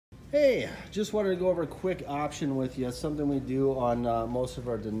Hey, just wanted to go over a quick option with you. Something we do on most of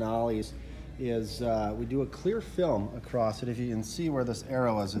our Denali's is we do a clear film across it. If you can see where this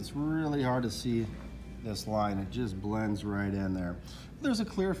arrow is, it's really hard to see this line. It just blends right in there. There's a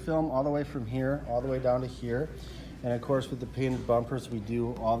clear film all the way from here, all the way down to here. And of course with the painted bumpers, we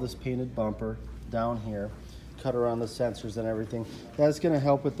do all this painted bumper down here, cut around the sensors and everything. That's gonna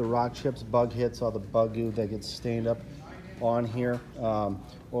help with the rock chips, bug hits, all the bug goo that gets stained up on here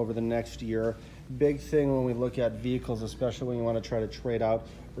over the next year. Big thing when we look at vehicles, especially when you want to try to trade out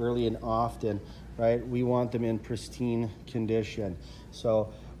early and often, right? We want them in pristine condition.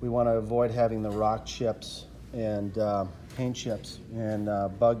 So we want to avoid having the rock chips and paint chips and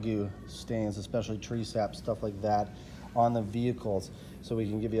bug goo stains, especially tree sap, stuff like that on the vehicles, so we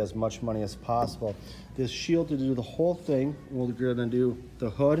can give you as much money as possible. This shield to do the whole thing, we're gonna do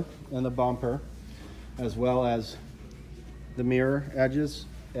the hood and the bumper, as well as the mirror edges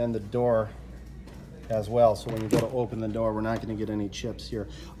and the door as well. So when you go to open the door, we're not going to get any chips here.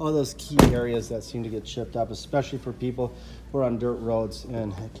 All those key areas that seem to get chipped up, especially for people who are on dirt roads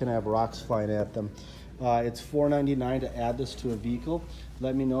and can have rocks flying at them. It's $4.99 to add this to a vehicle.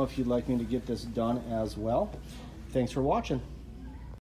 Let me know if you'd like me to get this done as well. Thanks for watching.